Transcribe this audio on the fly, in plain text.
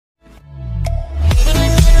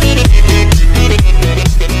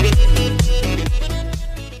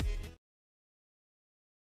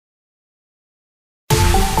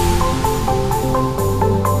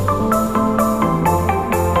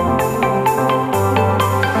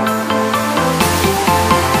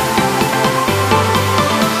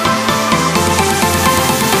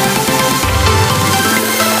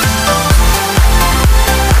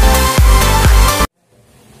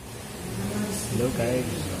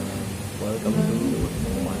Welcome to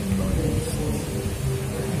One Florence.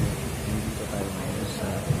 Dito tayo ngayon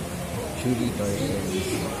sa Julie Darzen's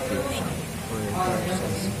Vape Shop or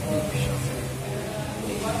Darzen's Vape Shop.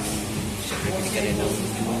 Siyempre, bili ka rin ng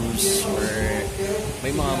juice or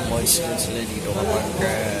may mga mods din sila dito kapag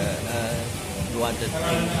you wanted to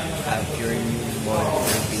have your new mod or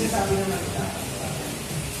vape.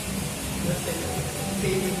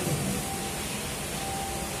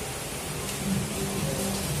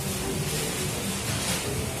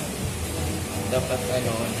 Dapat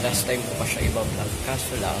last time ko pa siya i-vlog,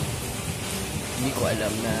 kaso lang hindi ko alam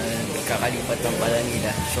na kakalipat lang pala nila,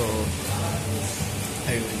 so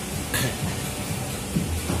ayun.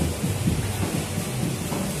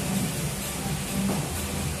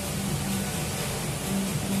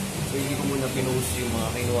 So hindi ko muna pinost yung mga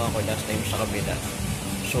kinuha ko last time sa kabila,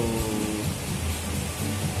 so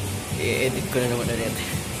i-edit ko na naman ulit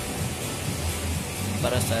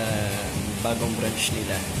para sa bagong branch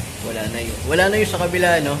nila. Wala na yun sa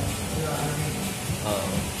kabila, no?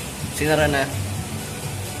 Sinara na.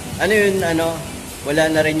 Ano yun, wala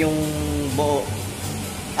na rin yung buo.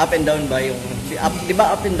 Up and down ba yung... di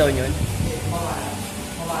ba up and down yun?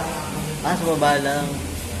 Sa baba lang.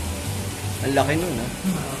 Ang laki nun, ha?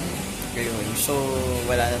 Ngayon, so,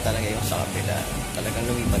 wala na talaga yung sa kabila. Talagang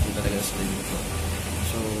lumipat yung talaga sa dito.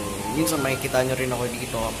 So, minsan makikita nyo rin ako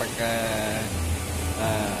dito kapag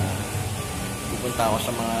pupunta ako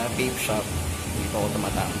sa mga vape shop, dito ako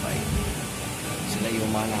tumatambay. Sila yung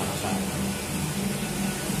mga nakakasama.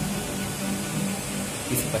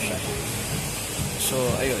 Isa pa siya. So,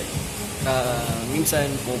 ayun. Minsan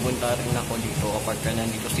pupunta rin ako dito kapag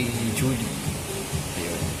nandito si Julie.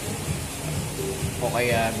 Ayun. O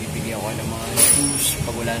kaya bibili ako ng mga juice.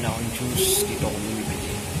 Pag wala na akong juice, dito ako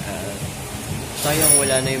bibili. Sayang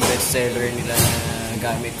wala na yung bestseller nila na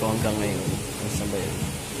gamit ko hanggang ngayon. Saan ba yun?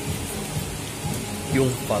 Yung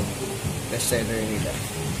pag bestseller nila,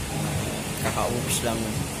 kaka-oops lang,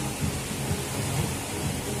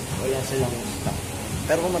 wala silang stock.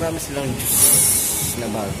 Pero kung marami silang juice na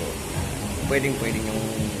bago, pwedeng yung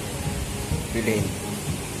bilhin,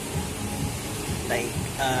 like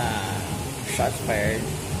shots fired,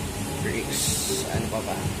 bricks, ano pa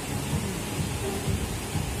ba,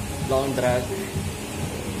 long drag,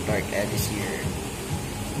 dark elixir,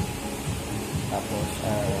 tapos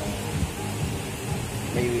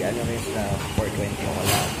may rin sa 420 o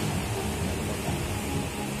wala.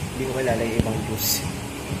 Hindi ko kilala yung ibang juice.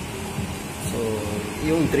 So,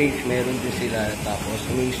 yung Drake meron din sila. Tapos,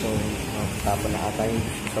 Mason, tapos na ata yung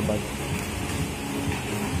sa bag.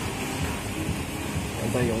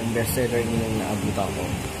 Ito yung bestseller nilang naabot ako.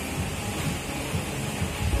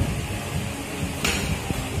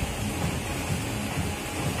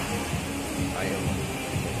 Ayaw.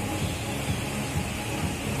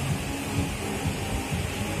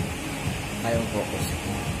 Ayaw focus.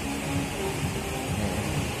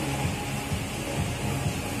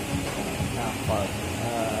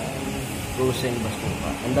 Frozen basta.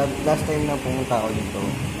 Last time na pumunta ako dito,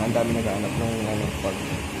 ang dami naghahanap ng pag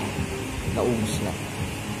naubos na.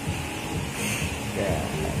 Kaya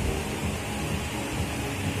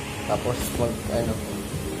tapos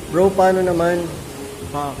bro, paano naman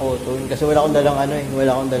makakotone? Kasi wala akong dalang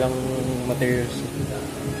wala akong dalang materials.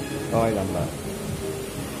 Okay lang ba?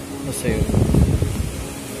 Kasi yun.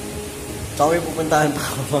 So, may pupuntahan pa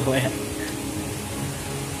ako mamaya.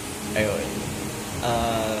 Ayun.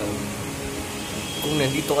 Kung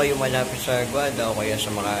nandito kayo malapit sa Guada o kaya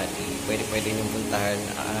sa Makati, pwede nyo puntahan.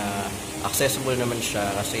 Accessible naman siya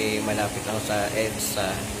kasi malapit lang sa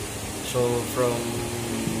EDSA. So, from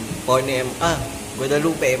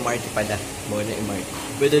Guadalupe MRT pala.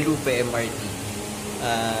 Guadalupe MRT.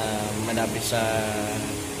 Malapit sa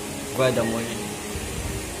Guada Mall.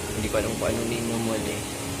 Hindi ko alam kung ano name ng mall eh.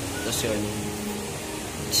 Tapos yun,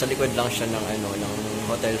 sa likod lang siya ng ng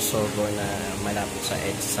Hotel Sogo na malapit sa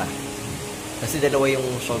EDSA. Kasi dalawa yung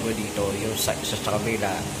Sogo dito, yung sa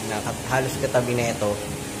kabila na halos katabi na ito,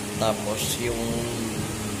 tapos yung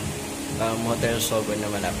Hotel Sogo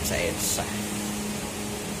na malapit sa EDSA.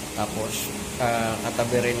 Tapos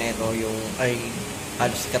katabi rin na ito yung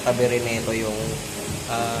halos katabi rin na ito yung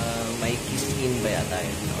may kiss in ba yata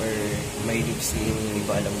yun? Or may lips in, hindi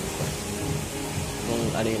ko alam ko kung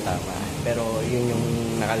ano yung tama. Pero yun yung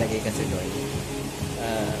nakalagay kasi doon.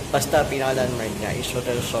 Basta pinaka-landmark niya is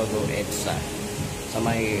Hotel Sogo EDSA sa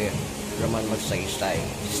may Roman Magsaysay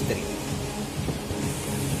Street.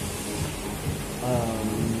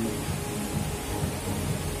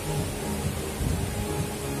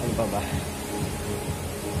 Ano pa ba?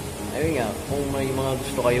 Ayun nga, kung may mga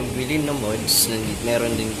gusto kayong bilhin na mods,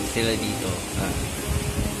 meron din sila dito.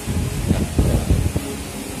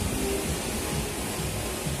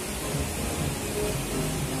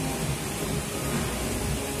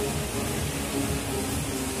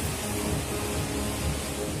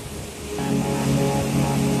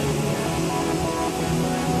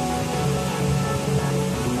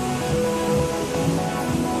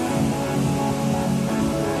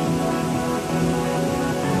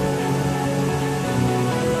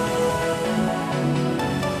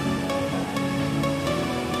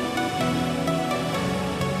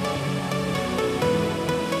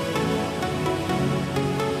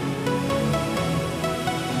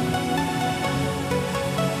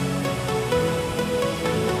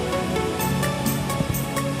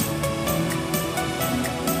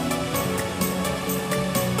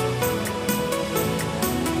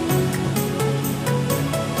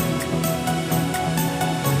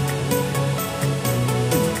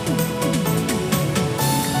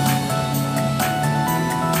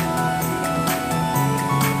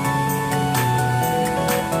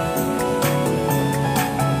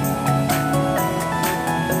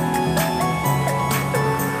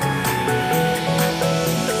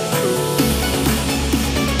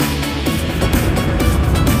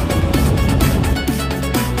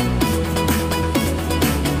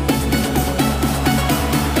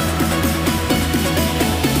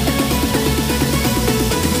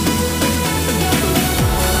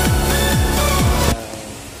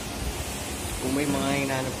 may mga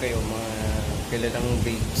hinahanap kayo, mga kilalang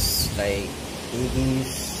vapes like Indies,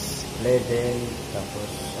 Legend, tapos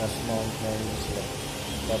Mountains,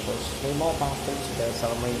 tapos may mga package sila,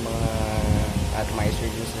 saka may mga atomizer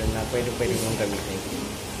din sila na pwede mong gamitin.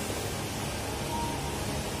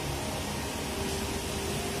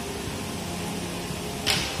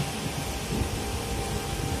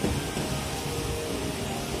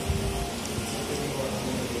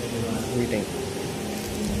 Waiting.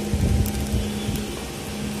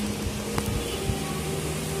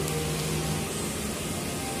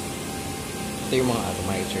 Ito yung mga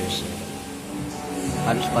atomizers.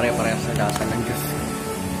 Halos pare-parehas na lasa ng juice.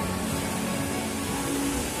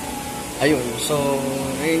 Ayun, so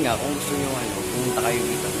ngayon nga, kung gusto nyo pumunta kayo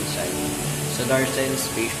dito minsan sa DARZEN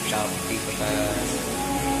Space Shop dito sa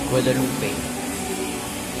Guadalupe.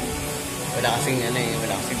 Wala kasing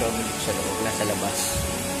logo dito sa loob, nasa labas.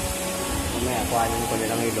 Mamaya, kuhanin ko na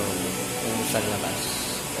lang yung logo kung sa labas.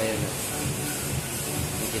 Ayun,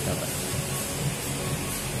 nakikita ba?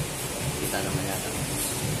 Kita naman yata.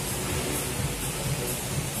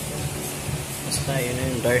 Basta yun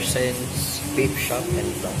yung DARZEN Vape Shop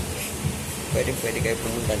and Lounge. Pwede kayo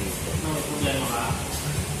pumunta dito.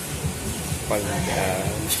 Pag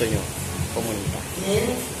gusto nyo pumunta.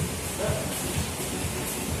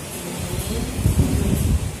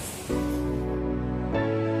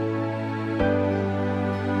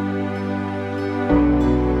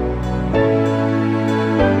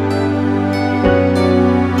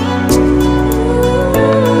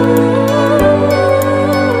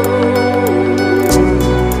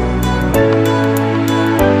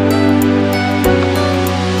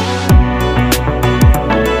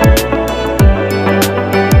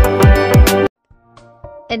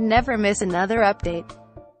 And never miss another update.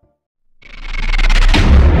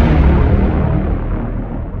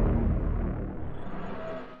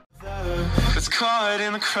 It's caught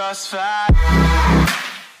in the crossfire.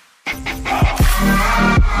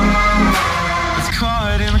 It's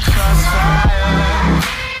caught in the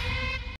crossfire.